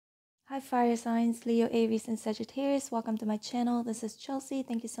Hi fire signs, Leo, Aries, and Sagittarius. Welcome to my channel. This is Chelsea.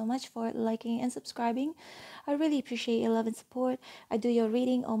 Thank you so much for liking and subscribing. I really appreciate your love and support. I do your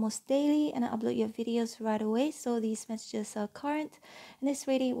reading almost daily and I upload your videos right away, so these messages are current. In this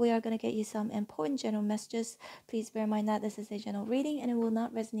reading, we are going to get you some important general messages. Please bear in mind that this is a general reading and it will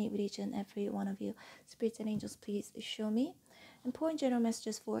not resonate with each and every one of you. Spirits and angels, please show me important general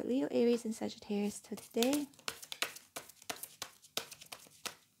messages for Leo, Aries, and Sagittarius today.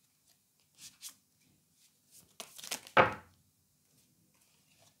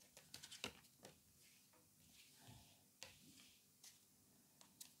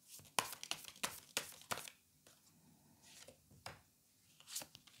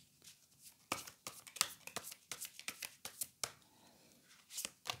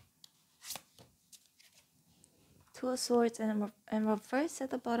 Two of Swords and reverse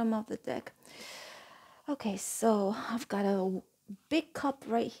at the bottom of the deck. Okay, so I've got a big cup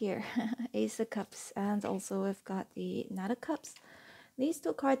right here, Ace of Cups, and also we've got the Knight of Cups. These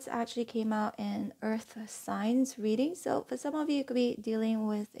two cards actually came out in Earth signs reading. So for some of you, you could be dealing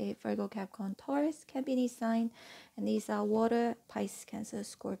with a Virgo, Capricorn, Taurus, can be any sign. And these are water, Pisces, Cancer,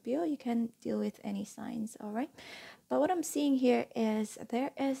 Scorpio. You can deal with any signs, all right? But what I'm seeing here is there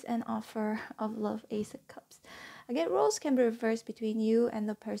is an offer of love, Ace of Cups. Again, roles can be reversed between you and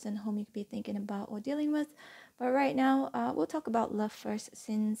the person whom you could be thinking about or dealing with. But right now, we'll talk about love first,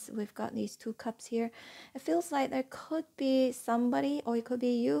 since we've got these two cups here. It feels like there could be somebody, or it could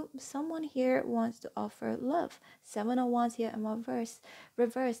be you. Someone here wants to offer love. Seven of Wands here in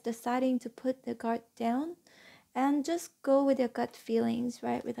reverse, deciding to put the guard down and just go with your gut feelings,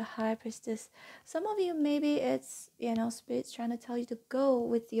 right? With the High Priestess. Some of you, maybe it's, Spirit's trying to tell you to go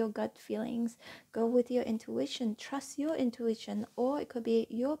with your gut feelings, go with your intuition, trust your intuition. Or it could be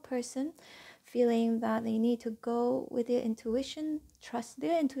your person feeling that they need to go with their intuition, trust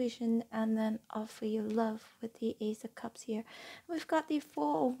their intuition, and then offer you love with the Ace of Cups here. We've got the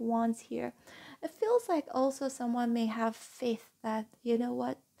Four of Wands here. It feels like also someone may have faith that, you know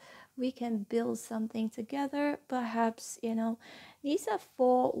what, we can build something together. Perhaps, these are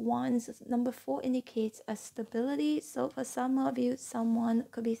 4 wands. Number 4 indicates a stability. So for some of you, someone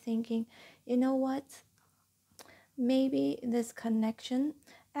could be thinking, you know what, maybe this connection,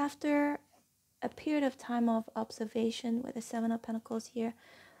 after a period of time of observation with the Seven of Pentacles here,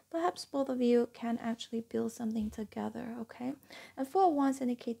 perhaps both of you can actually build something together, okay? And Four of Wands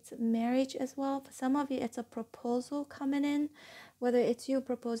indicates marriage as well. For some of you, it's a proposal coming in, whether it's you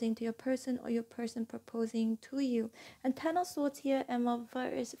proposing to your person or your person proposing to you. And Ten of Swords here and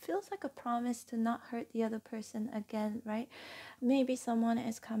reverse, it feels like a promise to not hurt the other person again, right? Maybe someone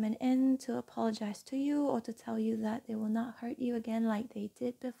is coming in to apologize to you or to tell you that they will not hurt you again like they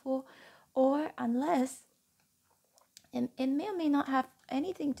did before. Or unless, and it may or may not have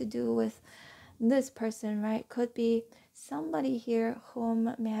anything to do with this person, right? Could be somebody here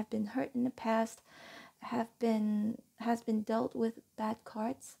whom may have been hurt in the past, has been dealt with bad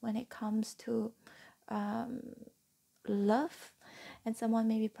cards when it comes to love, and someone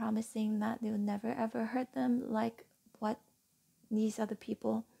may be promising that they will never ever hurt them like what these other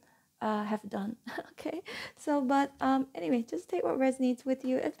people have done. Okay, so but anyway, just take what resonates with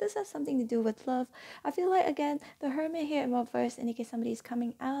you. If this has something to do with love, I feel like, again, the Hermit here in reverse indicates somebody is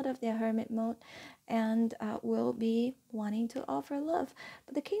coming out of their hermit mode and will be wanting to offer love.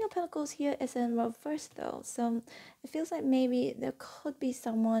 But the King of Pentacles here is in reverse though, so it feels like maybe there could be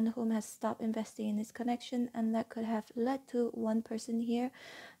someone whom has stopped investing in this connection, and that could have led to one person here,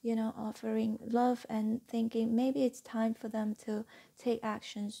 offering love and thinking maybe it's time for them to take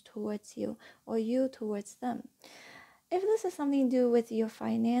actions towards you or you towards them. If this has something to do with your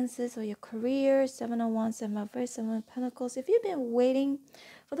finances or your career, Seven of Wands and reverse, Seven of Pentacles, if you've been waiting,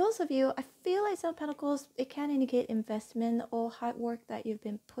 for those of you, I feel like Seven of Pentacles, it can indicate investment or hard work that you've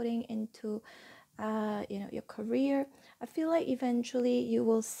been putting into your career. I feel like eventually you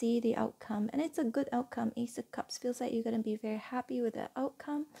will see the outcome, and it's a good outcome. Ace of Cups feels like you're going to be very happy with the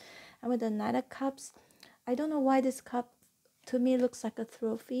outcome. And with the Knight of Cups, I don't know why this cup to me looks like a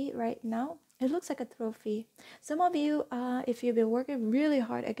trophy right now. It looks like a trophy. Some of you, if you've been working really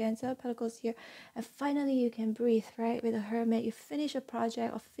hard against the Pentacles here, and finally you can breathe, right? With the Hermit, you finish a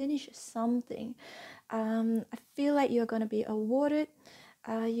project or finish something. I feel like you're going to be awarded.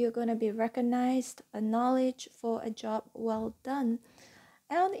 You're going to be recognized, acknowledged for a job well done.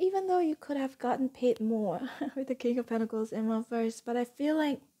 And even though you could have gotten paid more with the King of Pentacles in reverse, but I feel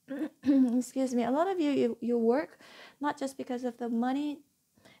like, excuse me, a lot of you work not just because of the money.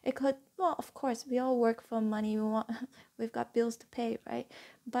 It could, well, of course, we all work for money. We've got bills to pay, right?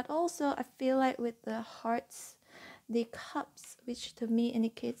 But also, I feel like with the hearts, the cups, which to me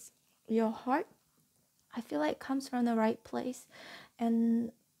indicates your heart, I feel like comes from the right place.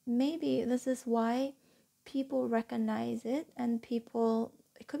 And maybe this is why people recognize it, and people,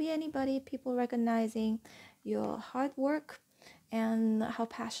 it could be anybody, people recognizing your hard work and how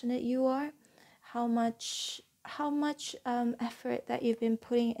passionate you are, how much effort that you've been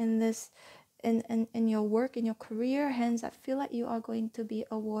putting in this, in your work, in your career. Hence, I feel like you are going to be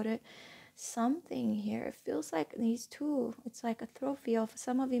awarded something here. It feels like these two, it's like a trophy. Or for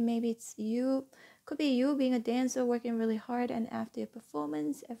some of you, maybe it's you, could be you being a dancer, working really hard, and after your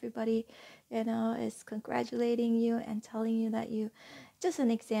performance, everybody, is congratulating you and telling you that you, just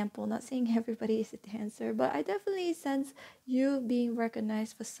an example, not saying everybody is a dancer, but I definitely sense you being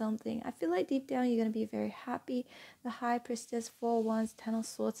recognized for something. I feel like deep down you're going to be very happy. The High Priestess, 4 Wands, 10 of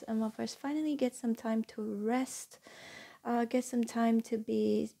Swords, and Lovers, finally get some time to rest, get some time to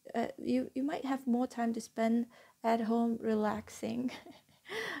be, you might have more time to spend at home relaxing.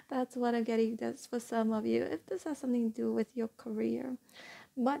 That's what I'm getting. That's for some of you, if this has something to do with your career.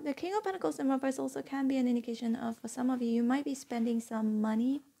 But the King of Pentacles and Reverse also can be an indication of, for some of you, you might be spending some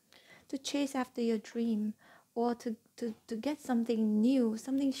money to chase after your dream, or to get something new,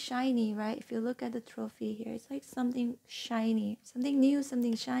 something shiny, right? If you look at the trophy here, it's like something shiny, something new,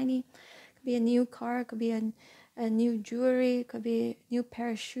 something shiny. Could be a new car, could be a new jewelry, could be a new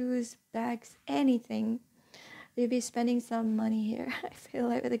pair of shoes, bags, anything. You'll be spending some money here. I feel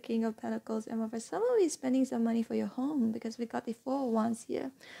like with the King of Pentacles, and for some of you spending some money for your home, because we got the 4 Wands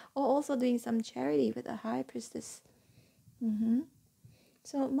here, or also doing some charity with the High Priestess.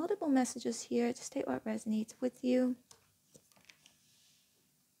 So multiple messages here. Just take what resonates with you.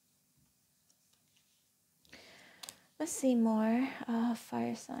 Let's see more.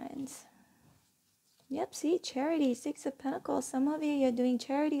 Fire signs. Yep, see, charity, 6 of Pentacles. Some of you, you're doing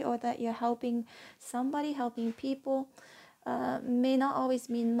charity, or that you're helping somebody, helping people. May not always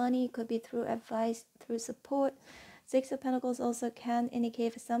mean money, could be through advice, through support. 6 of Pentacles also can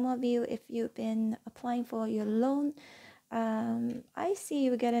indicate for some of you, if you've been applying for your loan, I see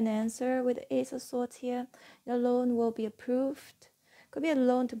you get an answer with the Ace of Swords here. Your loan will be approved. Could be a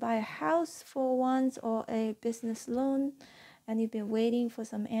loan to buy a house for once, or a business loan, and you've been waiting for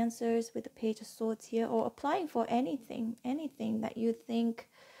some answers with the Page of Swords here, or applying for anything that you think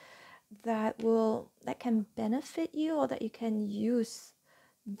that can benefit you, or that you can use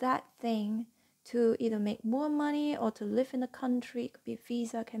that thing to either make more money or to live in the country. It could be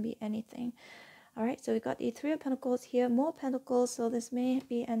visa, can be anything. All right, so we got the 3 of Pentacles here, more Pentacles, so this may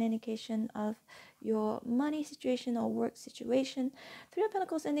be an indication of your money situation or work situation. 3 of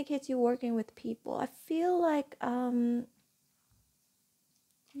Pentacles indicates you working with people. I feel like,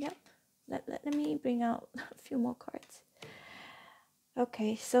 yep, let me bring out a few more cards.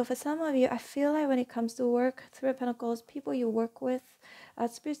 Okay, so for some of you, I feel like when it comes to work, 3 of Pentacles, people you work with,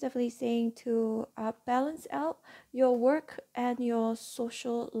 Spirit's definitely saying to balance out your work and your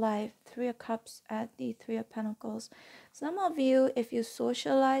social life. 3 of Cups at the 3 of Pentacles. Some of you, if you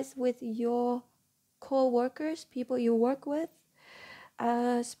socialize with your co-workers, people you work with,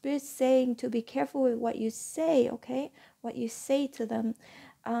 Spirit's saying to be careful with what you say, okay? What you say to them.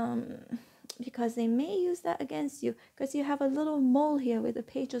 Because they may use that against you, because you have a little mole here with the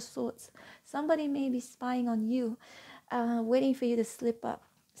Page of Swords. Somebody may be spying on you, waiting for you to slip up.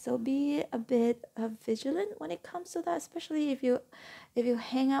 So be a bit vigilant when it comes to that, especially if you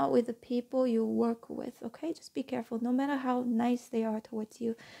hang out with the people you work with, okay? Just be careful, no matter how nice they are towards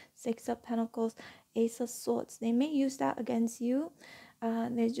you. 6 of Pentacles, Ace of Swords, they may use that against you.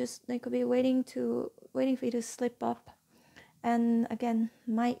 They could be waiting for you to slip up, and again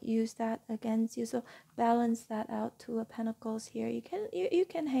might use that against you. So balance that out. 2 of Pentacles here. You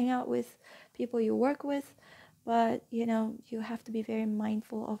can hang out with people you work with, but you have to be very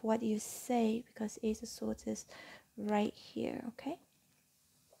mindful of what you say, because Ace of Swords is right here, okay?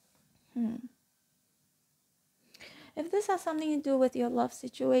 If this has something to do with your love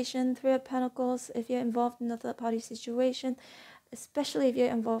situation, 3 of Pentacles, if you're involved in a third party situation, especially if you're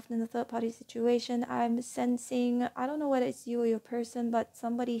involved in a third party situation, I'm sensing, I don't know whether it's you or your person, but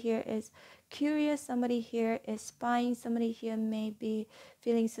somebody here is curious, somebody here is spying, somebody here may be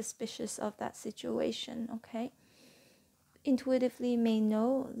feeling suspicious of that situation, okay? Intuitively may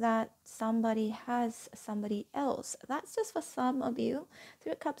know that somebody has somebody else. That's just for some of you.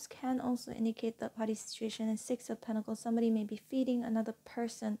 3 of Cups can also indicate the party situation, and 6 of Pentacles, somebody may be feeding another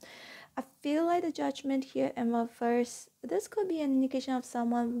person. I feel like the Judgment here in reverse, this could be an indication of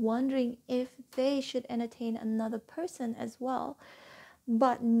someone wondering if they should entertain another person as well,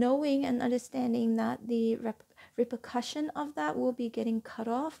 but knowing and understanding that the repercussion of that will be getting cut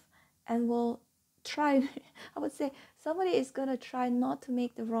off, and will try I would say Somebody is going to try not to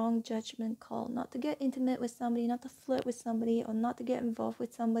make the wrong judgment call, not to get intimate with somebody, not to flirt with somebody, or not to get involved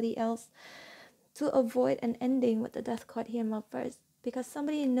with somebody else, to avoid an ending with the death card here in reverse, because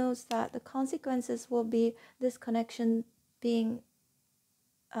somebody knows that the consequences will be this connection being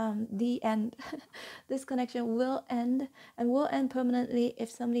the end. This connection will end, and will end permanently if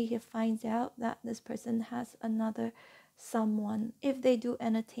somebody here finds out that this person has another someone, if they do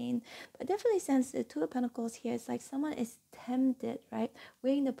entertain. But definitely sense the Two of Pentacles here. It's like someone is tempted, right?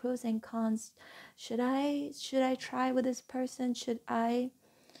 Weighing the pros and cons. Should I try with this person? Should I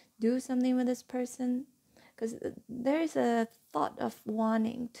do something with this person? Because there is a thought of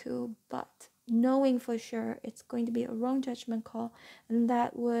wanting to, but knowing for sure it's going to be a wrong judgment call, and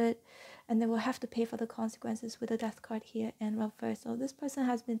they will have to pay for the consequences with the death card here and reverse. So this person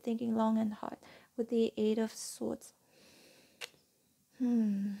has been thinking long and hard with the Eight of Swords.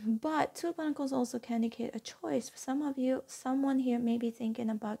 But Two of Pentacles also can indicate a choice. For some of you, someone here may be thinking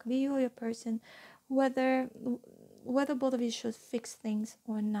about, could be you or your person, whether both of you should fix things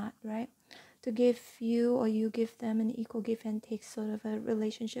or not, right? To give you or you give them an equal give and take sort of a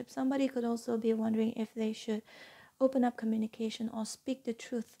relationship. Somebody could also be wondering if they should open up communication or speak the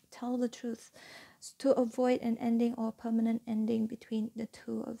truth, tell the truth, to avoid an ending or permanent ending between the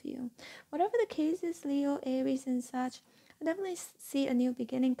two of you. Whatever the case is, Leo, Aries, and such, I definitely see a new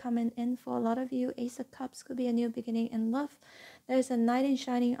beginning coming in for a lot of you. Ace of Cups could be a new beginning in love. There's a knight in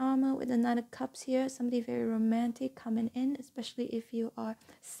shining armor with the Knight of Cups here. Somebody very romantic coming in, especially if you are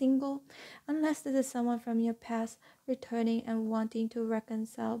single. Unless this is someone from your past returning and wanting to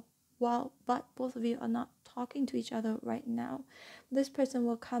reconcile, but both of you are not talking to each other right now. This person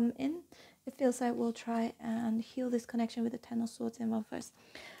will come in. It feels like we'll try and heal this connection with the Ten of Swords in reverse.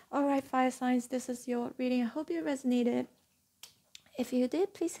 Alright, fire signs, this is your reading. I hope you resonated. If you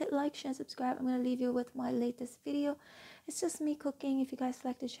did, please hit like, share, subscribe. I'm going to leave you with my latest video. It's just me cooking. If you guys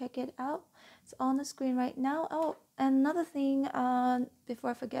like to check it out, it's on the screen right now. Oh, another thing,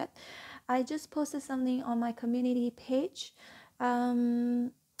 before I forget, I just posted something on my community page,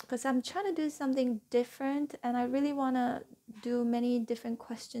 because I'm trying to do something different, and I really want to do many different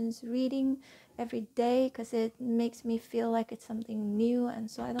questions reading every day, because it makes me feel like it's something new,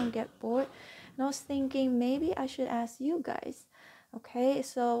 and so I don't get bored. And I was thinking maybe I should ask you guys. Okay,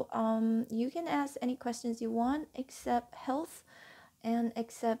 so you can ask any questions you want except health and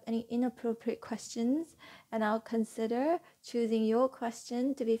except any inappropriate questions, and I'll consider choosing your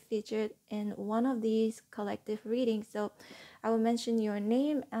question to be featured in one of these collective readings. So I will mention your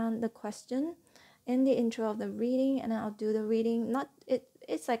name and the question in the intro of the reading, and I'll do the reading.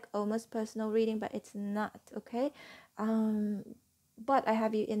 It's like almost personal reading, but it's not, okay? But I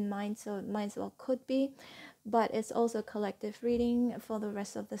have you in mind, so it might as well could be. But it's also a collective reading for the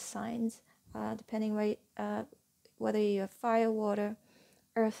rest of the signs, depending whether you're fire, water,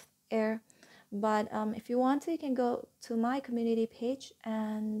 earth, air. But if you want to, you can go to my community page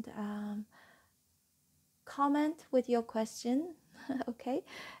and comment with your question. Okay,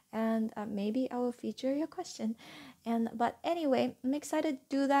 and maybe I will feature your question. But anyway, I'm excited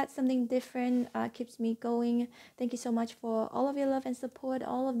to do that. Something different keeps me going. Thank you so much for all of your love and support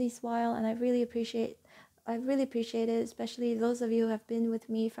all of this while, and I really appreciate it, especially those of you who have been with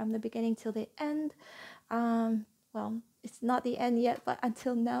me from the beginning till the end. Well, it's not the end yet, but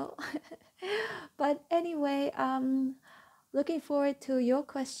until now. But anyway, looking forward to your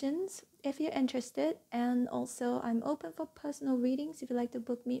questions if you're interested, and also I'm open for personal readings. If you'd like to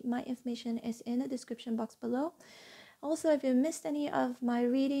book me, my information is in the description box below. Also, if you missed any of my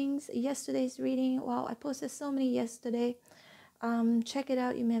readings, yesterday's reading, wow, I posted so many yesterday. Check it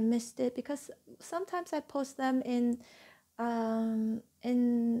out. You may have missed it, because sometimes I post them in how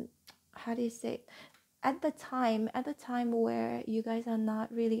do you say it? At the time where you guys are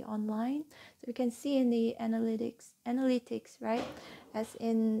not really online, so you can see in the analytics, right? As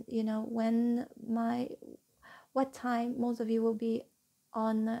in, you know, what time most of you will be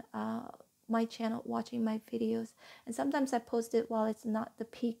on my channel watching my videos. And sometimes I post it while it's not the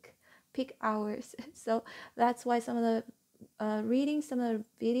peak hours. So that's why some of the reading, some of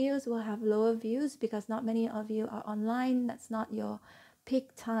the videos will have lower views, because not many of you are online. That's not your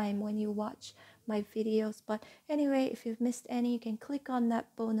peak time when you watch my videos. But anyway, if you've missed any, you can click on that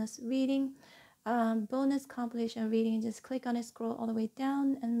bonus reading, bonus compilation reading, and just click on it, scroll all the way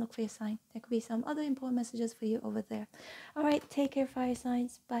down and look for your sign. There could be some other important messages for you over there. All right, take care, fire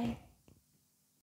signs. Bye.